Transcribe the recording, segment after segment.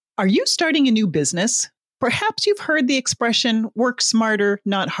Are you starting a new business? Perhaps you've heard the expression, work smarter,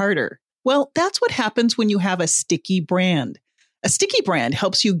 not harder. Well, that's what happens when you have a sticky brand. A sticky brand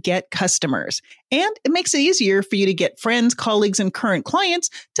helps you get customers, and it makes it easier for you to get friends, colleagues, and current clients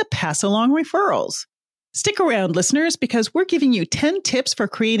to pass along referrals. Stick around, listeners, because we're giving you 10 tips for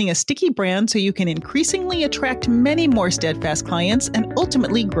creating a sticky brand so you can increasingly attract many more steadfast clients and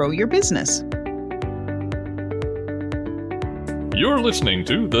ultimately grow your business. You're listening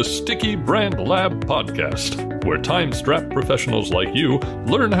to the Sticky Brand Lab podcast, where time-strapped professionals like you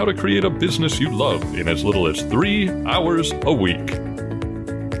learn how to create a business you love in as little as 3 hours a week.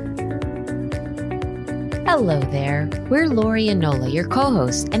 Hello there. We're Lori and Nola, your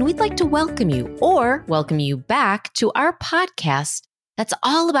co-host, and we'd like to welcome you back to our podcast that's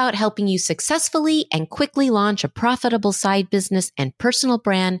all about helping you successfully and quickly launch a profitable side business and personal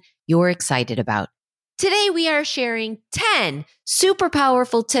brand you're excited about. Today, we are sharing 10 super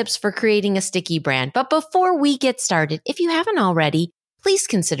powerful tips for creating a sticky brand. But before we get started, if you haven't already, please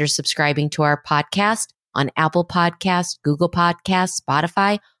consider subscribing to our podcast on Apple Podcasts, Google Podcasts,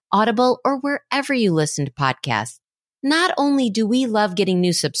 Spotify, Audible, or wherever you listen to podcasts. Not only do we love getting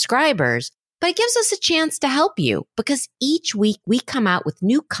new subscribers, but it gives us a chance to help you because each week we come out with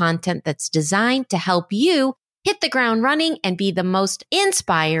new content that's designed to help you hit the ground running and be the most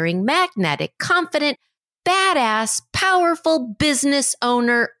inspiring, magnetic, confident, badass, powerful business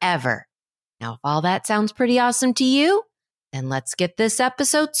owner ever. Now, if all that sounds pretty awesome to you, then let's get this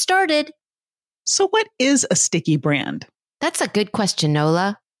episode started. So what is a sticky brand? That's a good question,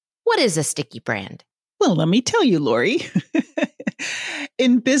 Nola. What is a sticky brand? Well, let me tell you, Lori.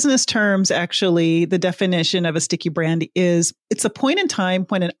 In business terms, actually, the definition of a sticky brand is it's a point in time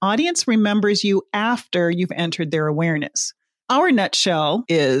when an audience remembers you after you've entered their awareness. Our nutshell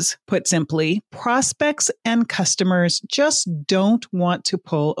is, put simply, prospects and customers just don't want to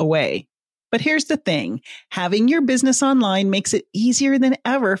pull away. But here's the thing. Having your business online makes it easier than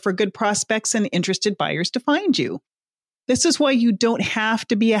ever for good prospects and interested buyers to find you. This is why you don't have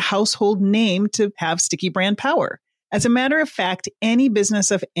to be a household name to have sticky brand power. As a matter of fact, any business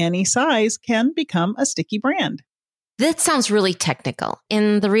of any size can become a sticky brand. That sounds really technical.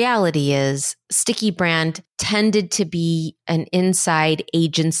 And the reality is, sticky brand tended to be an inside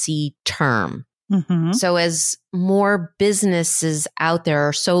agency term. Mm-hmm. So as more businesses out there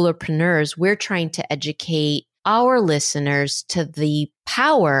are solopreneurs, we're trying to educate our listeners to the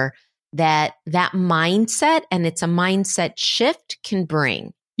power that mindset, and it's a mindset shift, can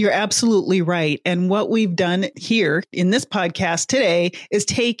bring. You're absolutely right. And what we've done here in this podcast today is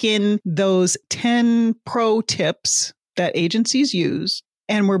taken those 10 pro tips that agencies use,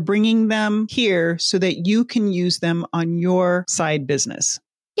 and we're bringing them here so that you can use them on your side business.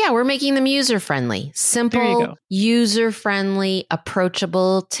 Yeah, we're making them user-friendly, simple, user-friendly,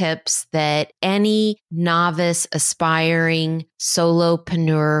 approachable tips that any novice, aspiring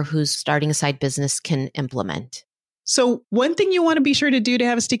solopreneur who's starting a side business can implement. So one thing you want to be sure to do to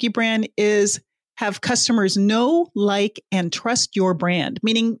have a sticky brand is have customers know, like, and trust your brand,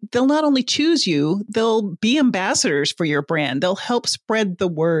 meaning they'll not only choose you, they'll be ambassadors for your brand. They'll help spread the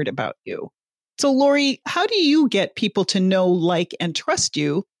word about you. So Lori, how do you get people to know, like, and trust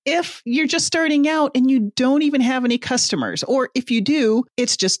you if you're just starting out and you don't even have any customers? Or if you do,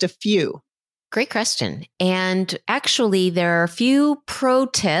 it's just a few? Great question. And actually, there are a few pro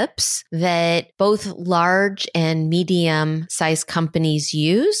tips that both large and medium sized companies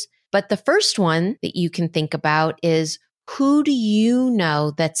use. But the first one that you can think about is, who do you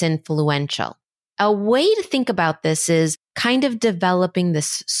know that's influential? A way to think about this is kind of developing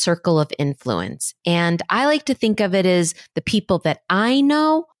this circle of influence. And I like to think of it as the people that I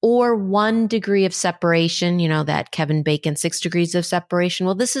know, or 1 degree of separation, that Kevin Bacon 6 degrees of separation.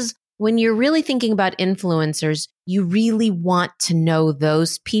 Well, this is when you're really thinking about influencers, you really want to know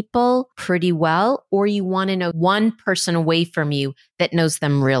those people pretty well, or you want to know one person away from you that knows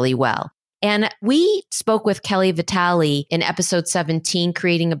them really well. And we spoke with Kelly Vitale in episode 17,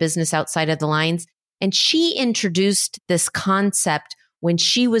 Creating a Business Outside of the Lines. And she introduced this concept when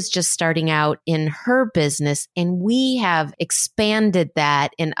she was just starting out in her business. And we have expanded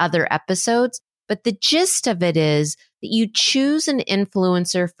that in other episodes. But the gist of it is that you choose an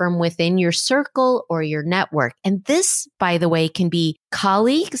influencer from within your circle or your network. And this, by the way, can be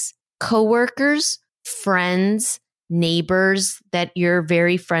colleagues, coworkers, friends, neighbors that you're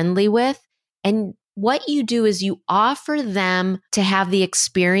very friendly with. And what you do is you offer them to have the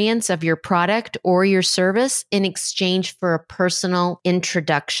experience of your product or your service in exchange for a personal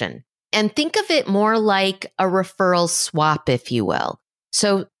introduction. And think of it more like a referral swap, if you will.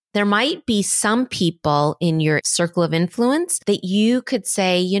 So there might be some people in your circle of influence that you could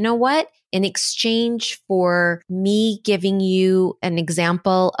say, you know what? In exchange for me giving you an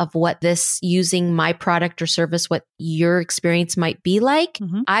example of what this using my product or service, what your experience might be like,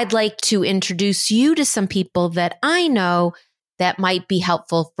 I'd like to introduce you to some people that I know that might be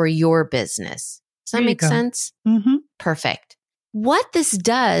helpful for your business. Does that make sense? Perfect. What this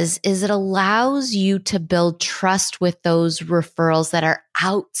does is it allows you to build trust with those referrals that are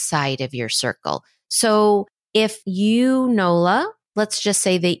outside of your circle. So if you, Nola, let's just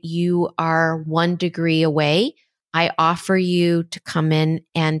say that you are 1 degree away, I offer you to come in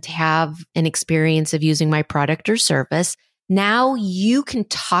and have an experience of using my product or service. Now you can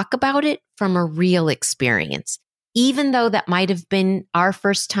talk about it from a real experience. Even though that might have been our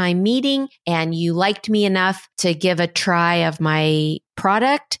first time meeting and you liked me enough to give a try of my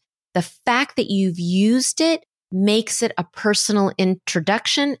product, the fact that you've used it makes it a personal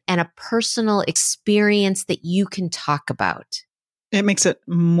introduction and a personal experience that you can talk about. It makes it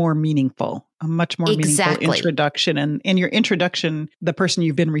more meaningful, a much more meaningful introduction. And in your introduction, the person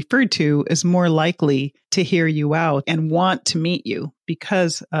you've been referred to is more likely to hear you out and want to meet you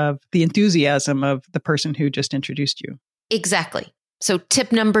because of the enthusiasm of the person who just introduced you. Exactly. So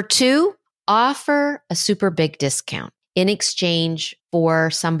tip number 2, offer a super big discount in exchange for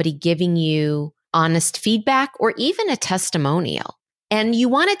somebody giving you honest feedback or even a testimonial. And you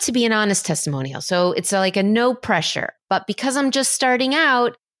want it to be an honest testimonial. So it's like a no pressure. But because I'm just starting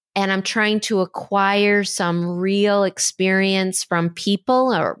out and I'm trying to acquire some real experience from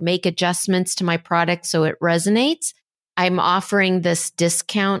people or make adjustments to my product so it resonates, I'm offering this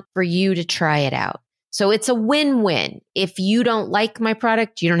discount for you to try it out. So it's a win-win. If you don't like my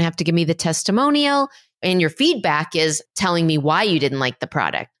product, you don't have to give me the testimonial. And your feedback is telling me why you didn't like the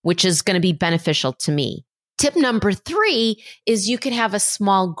product, which is going to be beneficial to me. Tip number 3 is you could have a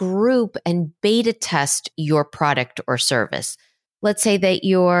small group and beta test your product or service. Let's say that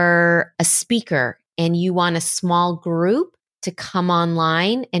you're a speaker and you want a small group to come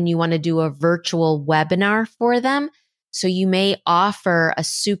online and you want to do a virtual webinar for them. So you may offer a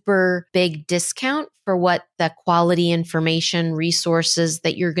super big discount for what the quality information resources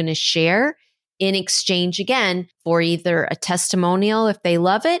that you're going to share in exchange, again, for either a testimonial if they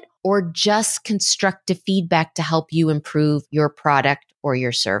love it or just constructive feedback to help you improve your product or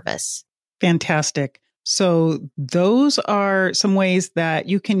your service. Fantastic. So those are some ways that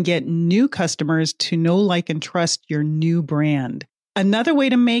you can get new customers to know, like, and trust your new brand. Another way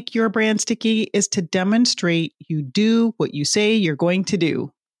to make your brand sticky is to demonstrate you do what you say you're going to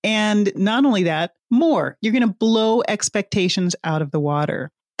do. And not only that, more. You're going to blow expectations out of the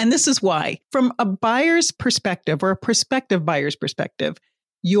water. And this is why, from a buyer's perspective or a prospective buyer's perspective,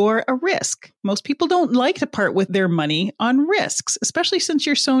 you're a risk. Most people don't like to part with their money on risks, especially since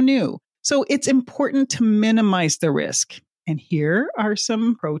you're so new. So it's important to minimize the risk. And here are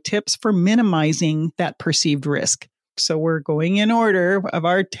some pro tips for minimizing that perceived risk. So we're going in order of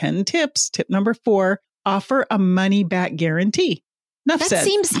our 10 tips. Tip number 4, offer a money back guarantee. Enough said. That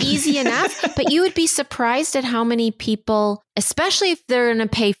seems easy enough, but you would be surprised at how many people, especially if they're going to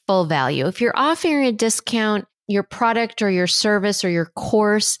pay full value, if you're offering a discount, your product or your service or your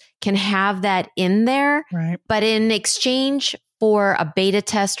course can have that in there. Right. But in exchange for a beta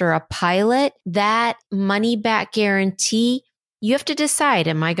test or a pilot, that money back guarantee, you have to decide,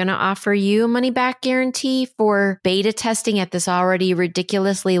 am I going to offer you a money back guarantee for beta testing at this already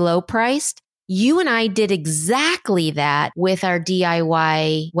ridiculously low priced? You and I did exactly that with our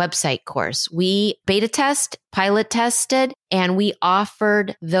DIY website course. We beta test, pilot tested, and we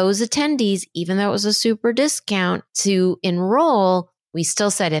offered those attendees, even though it was a super discount, to enroll. We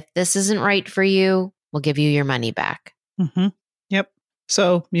still said, if this isn't right for you, we'll give you your money back. Mm-hmm. Yep.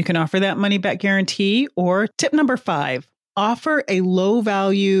 So you can offer that money back guarantee. Or tip number 5, offer a low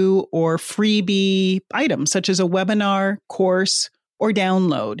value or freebie item, such as a webinar, course, or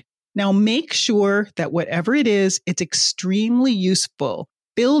download. Now, make sure that whatever it is, it's extremely useful.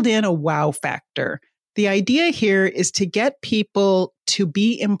 Build in a wow factor. The idea here is to get people to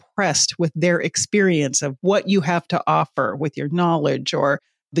be impressed with their experience of what you have to offer with your knowledge or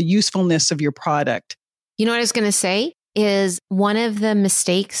the usefulness of your product. You know what I was going to say is one of the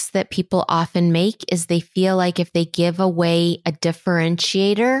mistakes that people often make is they feel like if they give away a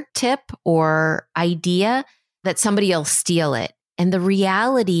differentiator tip or idea, that somebody will steal it. And the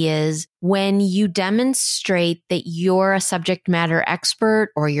reality is when you demonstrate that you're a subject matter expert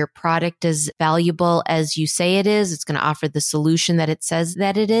or your product is valuable as you say it is, it's going to offer the solution that it says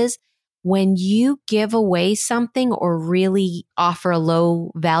that it is. When you give away something or really offer a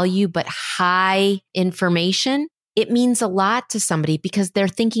low value but high information, it means a lot to somebody because they're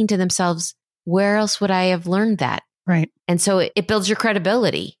thinking to themselves, where else would I have learned that? Right. And so it builds your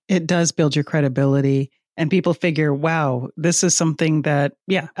credibility. It does build your credibility. And people figure, wow, this is something that,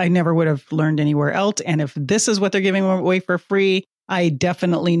 I never would have learned anywhere else. And if this is what they're giving away for free, I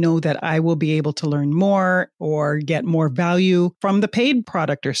definitely know that I will be able to learn more or get more value from the paid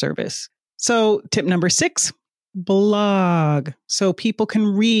product or service. So tip number 6, blog. So people can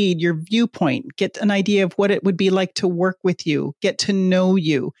read your viewpoint, get an idea of what it would be like to work with you, get to know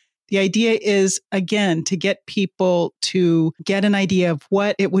you. The idea is, again, to get people to get an idea of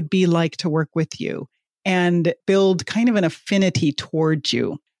what it would be like to work with you and build kind of an affinity towards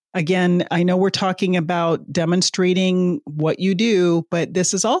you. Again, I know we're talking about demonstrating what you do, but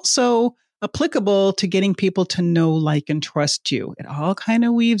this is also applicable to getting people to know, like, and trust you. It all kind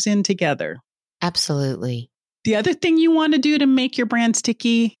of weaves in together. Absolutely. The other thing you want to do to make your brand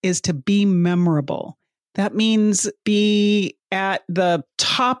sticky is to be memorable. That means be at the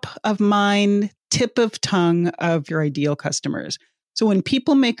top of mind, tip of tongue of your ideal customers. So when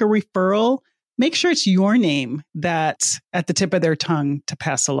people make a referral, make sure it's your name that's at the tip of their tongue to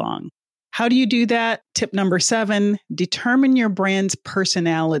pass along. How do you do that? Tip number 7, determine your brand's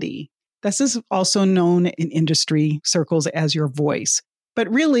personality. This is also known in industry circles as your voice. But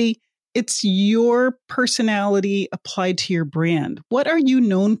really, it's your personality applied to your brand. What are you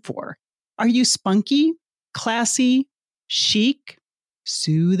known for? Are you spunky, classy, chic,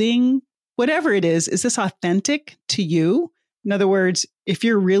 soothing? Whatever it is this authentic to you? In other words, if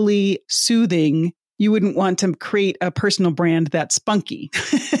you're really soothing, you wouldn't want to create a personal brand that's spunky,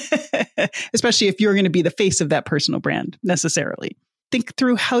 especially if you're going to be the face of that personal brand necessarily. Think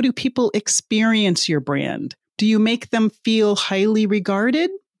through, how do people experience your brand? Do you make them feel highly regarded?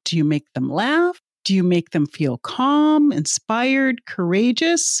 Do you make them laugh? Do you make them feel calm, inspired,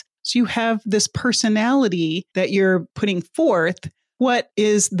 courageous? So you have this personality that you're putting forth. What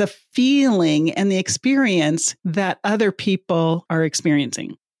is the feeling and the experience that other people are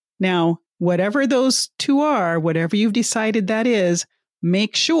experiencing? Now, whatever those two are, whatever you've decided that is,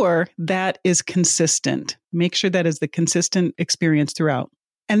 make sure that is consistent. Make sure that is the consistent experience throughout.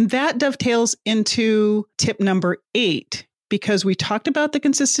 And that dovetails into tip number 8, because we talked about the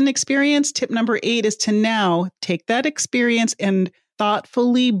consistent experience. Tip number 8 is to now take that experience and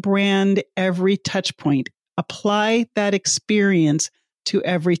thoughtfully brand every touch point. Apply that experience to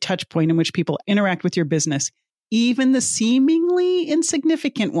every touch point in which people interact with your business, even the seemingly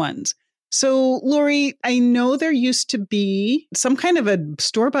insignificant ones. So, Lori, I know there used to be some kind of a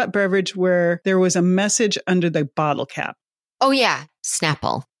store-bought beverage where there was a message under the bottle cap. Oh, yeah.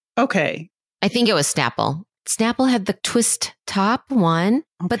 Snapple. Okay. I think it was Snapple. Snapple had the twist top one,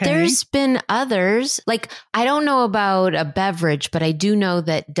 but there's been others. Like, I don't know about a beverage, but I do know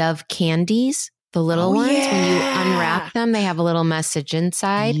that Dove candies, the little ones, when you unwrap them, they have a little message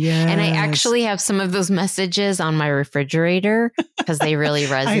inside. Yes. And I actually have some of those messages on my refrigerator because they really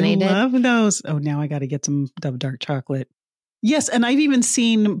resonated. I love those. Oh, now I got to get some Dove dark chocolate. Yes. And I've even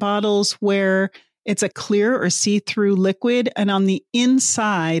seen bottles where it's a clear or see-through liquid, and on the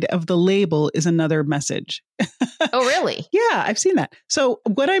inside of the label is another message. Oh, really? Yeah, I've seen that. So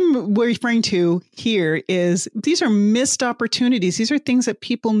what I'm referring to here is these are missed opportunities. These are things that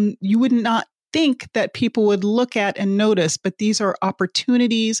you would not think that people would look at and notice, but these are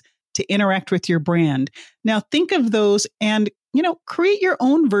opportunities to interact with your brand. Now think of those and, create your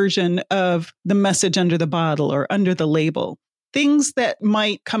own version of the message under the bottle or under the label. Things that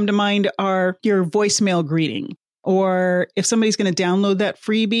might come to mind are your voicemail greeting, or if somebody's going to download that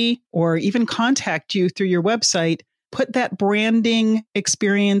freebie or even contact you through your website, put that branding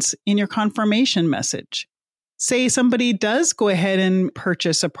experience in your confirmation message. Say somebody does go ahead and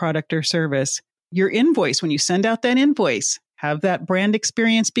purchase a product or service, your invoice, when you send out that invoice, have that brand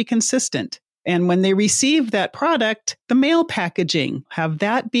experience be consistent. And when they receive that product, the mail packaging, have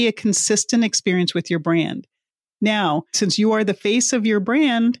that be a consistent experience with your brand. Now, since you are the face of your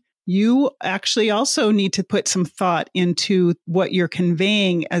brand, you actually also need to put some thought into what you're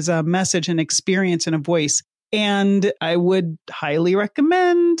conveying as a message and experience and a voice. And I would highly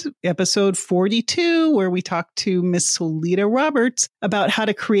recommend episode 42, where we talked to Miss Solita Roberts about how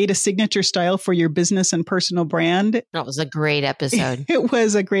to create a signature style for your business and personal brand. That was a great episode. It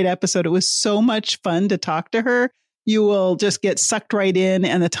was a great episode. It was so much fun to talk to her. You will just get sucked right in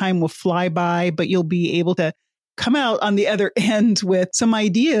and the time will fly by, but you'll be able to come out on the other end with some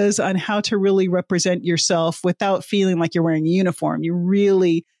ideas on how to really represent yourself without feeling like you're wearing a uniform. You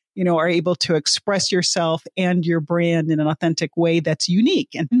really, are able to express yourself and your brand in an authentic way that's unique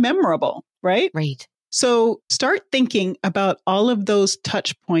and memorable, right? Right. So start thinking about all of those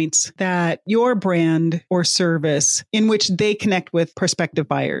touch points that your brand or service in which they connect with prospective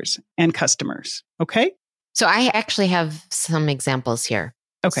buyers and customers. Okay? So I actually have some examples here.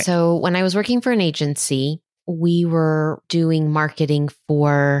 Okay. So when I was working for an agency, we were doing marketing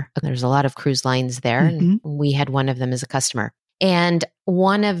for, there's a lot of cruise lines there, and we had one of them as a customer. And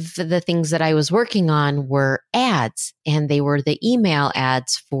one of the things that I was working on were ads, and they were the email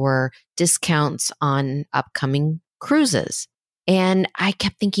ads for discounts on upcoming cruises. And I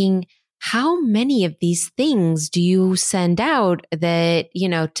kept thinking, how many of these things do you send out that,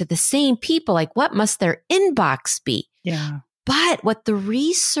 to the same people? Like, what must their inbox be? Yeah. But what the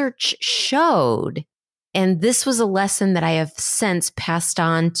research showed, and this was a lesson that I have since passed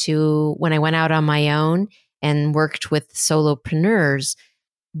on to when I went out on my own and worked with solopreneurs,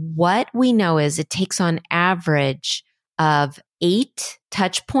 what we know is it takes on average of 8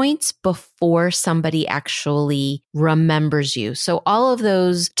 touch points before somebody actually remembers you. So all of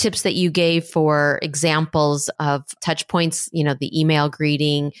those tips that you gave for examples of touch points, the email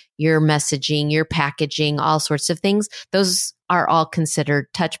greeting, your messaging, your packaging, all sorts of things, those are all considered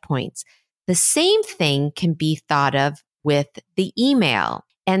touch points. The same thing can be thought of with the email.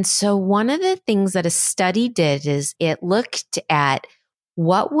 And so one of the things that a study did is it looked at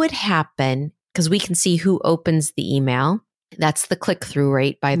what would happen, because we can see who opens the email. That's the click-through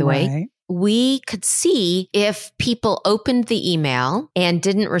rate, by the way. We could see if people opened the email and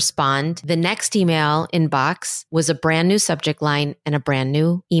didn't respond, the next email inbox was a brand new subject line and a brand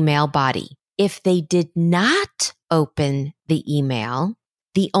new email body. If they did not open the email,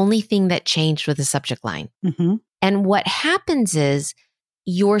 the only thing that changed was the subject line. And what happens is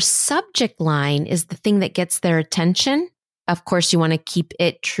your subject line is the thing that gets their attention. Of course, you want to keep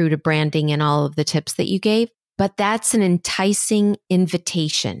it true to branding and all of the tips that you gave, but that's an enticing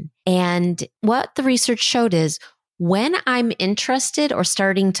invitation. And what the research showed is when I'm interested or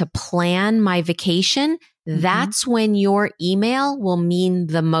starting to plan my vacation, that's when your email will mean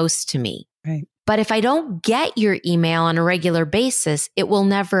the most to me. Right. But if I don't get your email on a regular basis, it will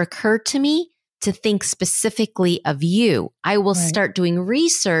never occur to me to think specifically of you. I will start doing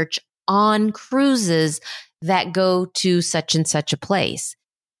research on cruises that go to such and such a place.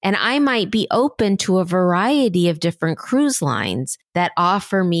 And I might be open to a variety of different cruise lines that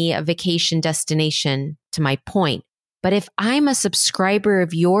offer me a vacation destination, to my point. But if I'm a subscriber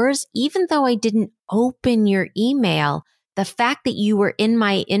of yours, even though I didn't open your email, the fact that you were in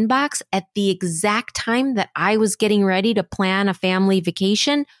my inbox at the exact time that I was getting ready to plan a family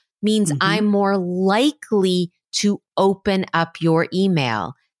vacation means I'm more likely to open up your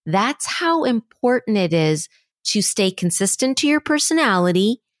email. That's how important it is to stay consistent to your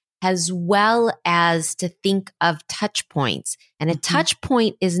personality as well as to think of touch points. And a touch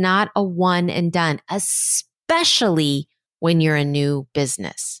point is not a one and done, especially when you're a new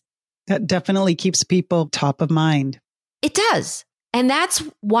business. That definitely keeps people top of mind. It does. And that's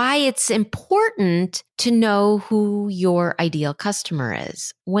why it's important to know who your ideal customer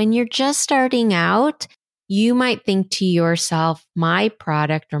is. When you're just starting out, you might think to yourself, my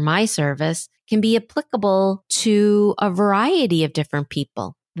product or my service can be applicable to a variety of different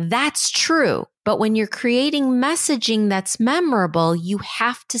people. That's true. But when you're creating messaging that's memorable, you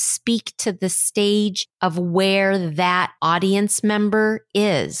have to speak to the stage of where that audience member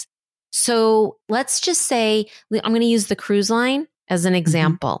is. So let's just say, I'm going to use the cruise line as an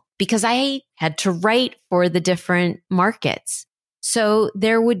example, because I had to write for the different markets. So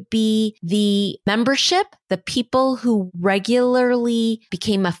there would be the membership, the people who regularly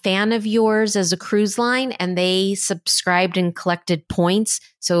became a fan of yours as a cruise line, and they subscribed and collected points.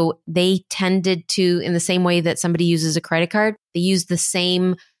 So they tended to, in the same way that somebody uses a credit card, they use the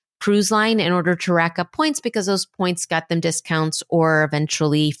same cruise line in order to rack up points because those points got them discounts or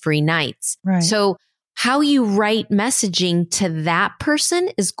eventually free nights. Right. So how you write messaging to that person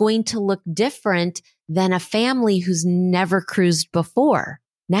is going to look different than a family who's never cruised before.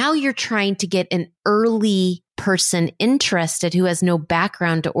 Now you're trying to get an early person interested who has no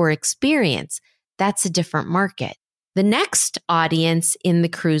background or experience. That's a different market. The next audience in the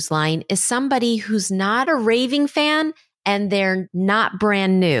cruise line is somebody who's not a raving fan and they're not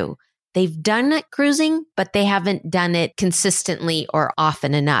brand new. They've done it cruising, but they haven't done it consistently or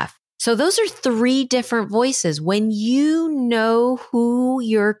often enough. So those are 3 different voices. When you know who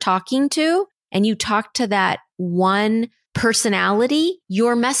you're talking to and you talk to that one personality,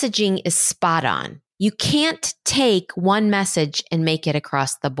 your messaging is spot on. You can't take one message and make it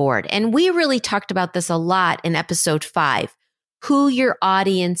across the board. And we really talked about this a lot in episode 5, who your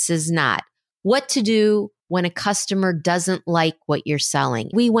audience is not, what to do when a customer doesn't like what you're selling.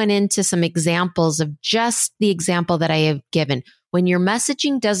 We went into some examples of just the example that I have given. When your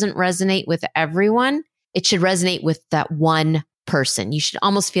messaging doesn't resonate with everyone, it should resonate with that one person. You should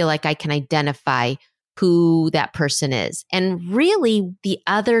almost feel like I can identify who that person is. And really, the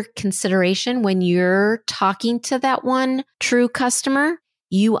other consideration when you're talking to that one true customer,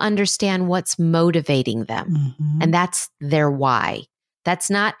 you understand what's motivating them. Mm-hmm. And that's their why. That's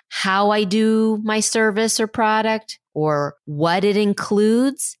not how I do my service or product or what it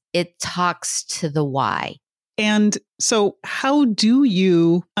includes. It talks to the why. And so how do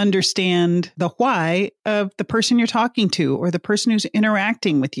you understand the why of the person you're talking to or the person who's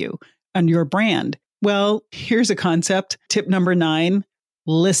interacting with you and your brand? Well, here's a concept. Tip number 9,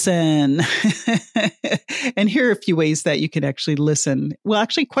 listen. And here are a few ways that you can actually listen. Well,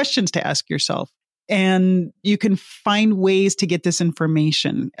 actually questions to ask yourself. And you can find ways to get this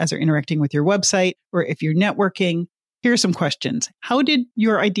information as you're interacting with your website or if you're networking. Here are some questions. How did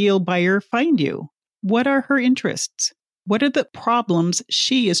your ideal buyer find you? What are her interests? What are the problems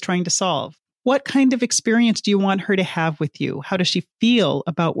she is trying to solve? What kind of experience do you want her to have with you? How does she feel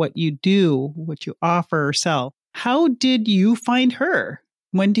about what you do, what you offer or sell? How did you find her?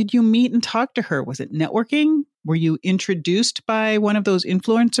 When did you meet and talk to her? Was it networking? Were you introduced by one of those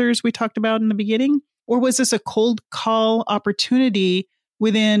influencers we talked about in the beginning? Or was this a cold call opportunity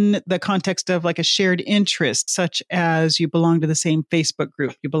within the context of like a shared interest, such as you belong to the same Facebook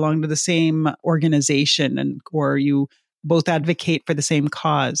group, you belong to the same organization, or you both advocate for the same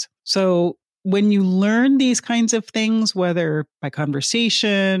cause? So when you learn these kinds of things, whether by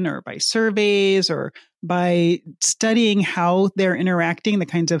conversation or by surveys or by studying how they're interacting, the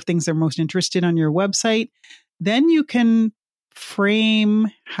kinds of things they're most interested in on your website, then you can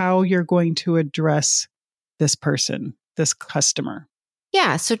frame how you're going to address this person, this customer.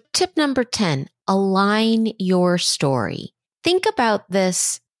 Yeah. So tip number 10, align your story. Think about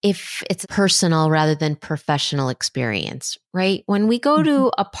this if it's personal rather than professional experience, right? When we go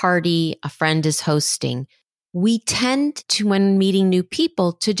to a party a friend is hosting, we tend to, when meeting new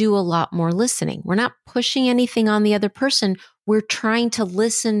people, to do a lot more listening. We're not pushing anything on the other person. We're trying to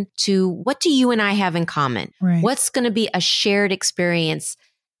listen to what do you and I have in common? Right. What's going to be a shared experience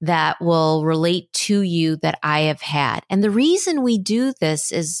that will relate to you that I have had. And the reason we do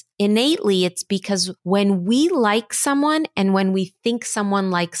this is innately, it's because when we like someone and when we think someone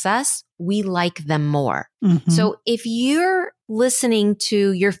likes us, we like them more. Mm-hmm. So if you're listening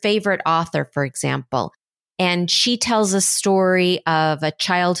to your favorite author, for example, and she tells a story of a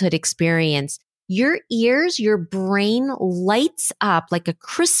childhood experience, your ears, your brain lights up like a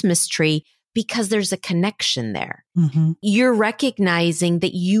Christmas tree because there's a connection there. Mm-hmm. You're recognizing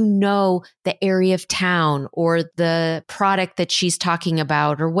that you know the area of town or the product that she's talking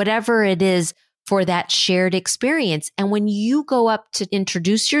about or whatever it is for that shared experience. And when you go up to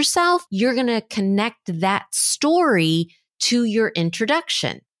introduce yourself, you're going to connect that story to your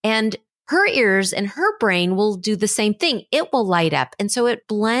introduction. And her ears and her brain will do the same thing. It will light up. And so it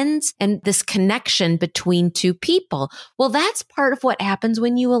blends and this connection between two people. Well, that's part of what happens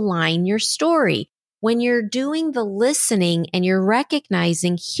when you align your story. When you're doing the listening and you're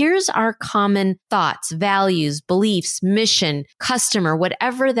recognizing, here's our common thoughts, values, beliefs, mission, customer,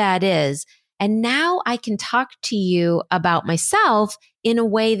 whatever that is. And now I can talk to you about myself in a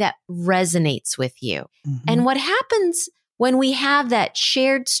way that resonates with you. Mm-hmm. And what happens when we have that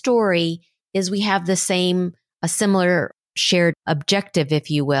shared story is we have a similar shared objective,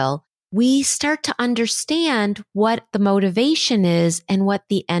 if you will. We start to understand what the motivation is and what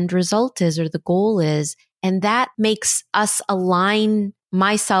the end result is or the goal is. And that makes us align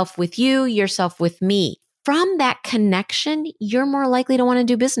myself with you, yourself with me. From that connection, you're more likely to want to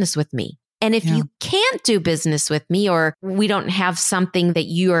do business with me. And if you can't do business with me or we don't have something that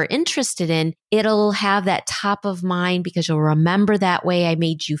you are interested in, it'll have that top of mind because you'll remember that way I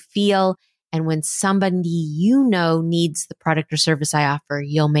made you feel. And when somebody you know needs the product or service I offer,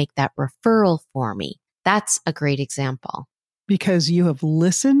 you'll make that referral for me. That's a great example. Because you have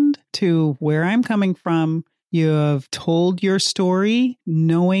listened to where I'm coming from. You have told your story,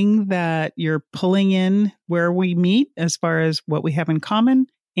 knowing that you're pulling in where we meet as far as what we have in common.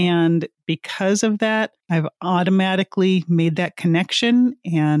 And because of that, I've automatically made that connection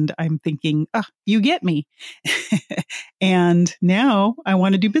and I'm thinking, you get me. And now I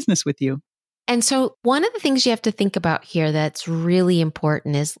want to do business with you. And so one of the things you have to think about here that's really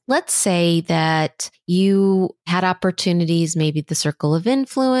important is, let's say that you had opportunities, maybe the circle of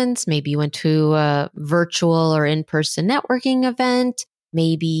influence, maybe you went to a virtual or in-person networking event.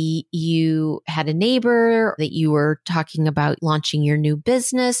 Maybe you had a neighbor that you were talking about launching your new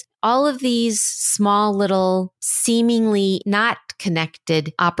business. All of these small little seemingly not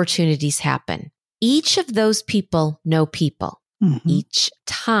connected opportunities happen. Each of those people know people. Mm-hmm. Each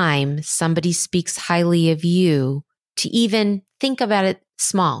time somebody speaks highly of you, to even think about it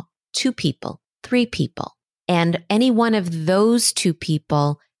small, 2 people, 3 people, and any one of those 2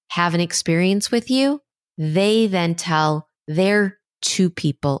 people have an experience with you, they then tell their 2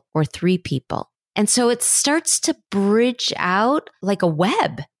 people or 3 people. And so it starts to bridge out like a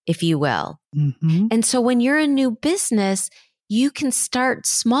web, if you will. Mm-hmm. And so when you're a new business, you can start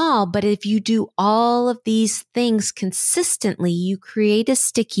small, but if you do all of these things consistently, you create a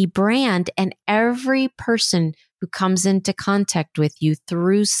sticky brand, and every person who comes into contact with you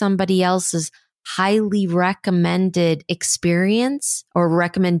through somebody else's highly recommended experience or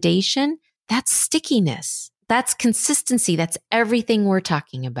recommendation, that's stickiness. That's consistency. That's everything we're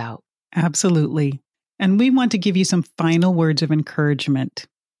talking about. Absolutely. And we want to give you some final words of encouragement,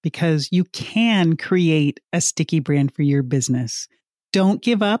 because you can create a sticky brand for your business. Don't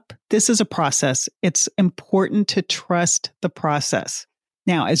give up. This is a process. It's important to trust the process.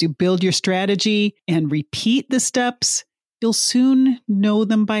 Now, as you build your strategy and repeat the steps, you'll soon know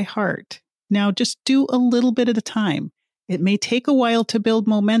them by heart. Now, just do a little bit at a time. It may take a while to build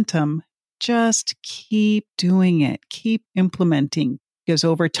momentum. Just keep doing it. Keep implementing. Because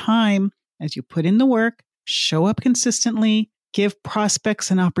over time, as you put in the work, show up consistently, give prospects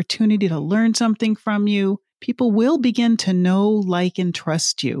an opportunity to learn something from you, people will begin to know, like, and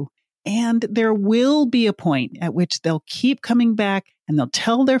trust you. And there will be a point at which they'll keep coming back and they'll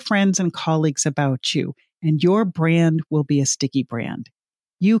tell their friends and colleagues about you, and your brand will be a sticky brand.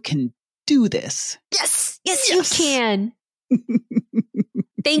 You can do this. Yes, you can.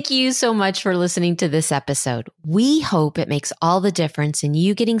 Thank you so much for listening to this episode. We hope it makes all the difference in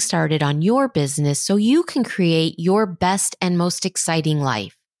you getting started on your business so you can create your best and most exciting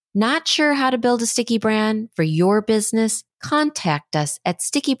life. Not sure how to build a sticky brand for your business? Contact us at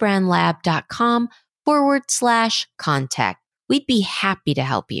stickybrandlab.com/contact. We'd be happy to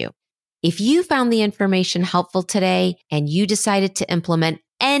help you. If you found the information helpful today and you decided to implement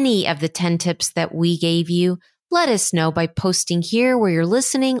any of the 10 tips that we gave you, let us know by posting here where you're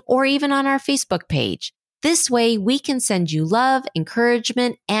listening or even on our Facebook page. This way, we can send you love,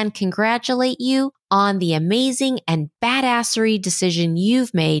 encouragement, and congratulate you on the amazing and badassery decision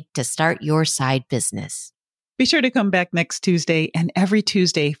you've made to start your side business. Be sure to come back next Tuesday and every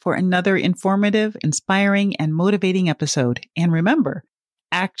Tuesday for another informative, inspiring, and motivating episode. And remember,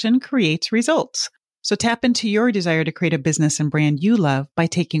 action creates results. So tap into your desire to create a business and brand you love by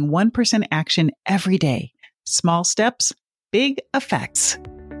taking 1% action every day. Small steps, big effects.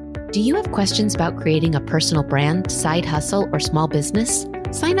 Do you have questions about creating a personal brand, side hustle, or small business?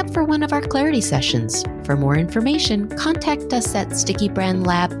 Sign up for one of our clarity sessions. For more information, contact us at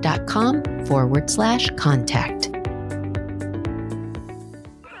stickybrandlab.com/contact.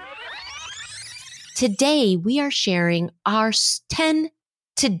 Today, we are sharing our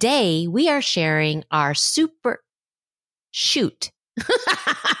super shoot.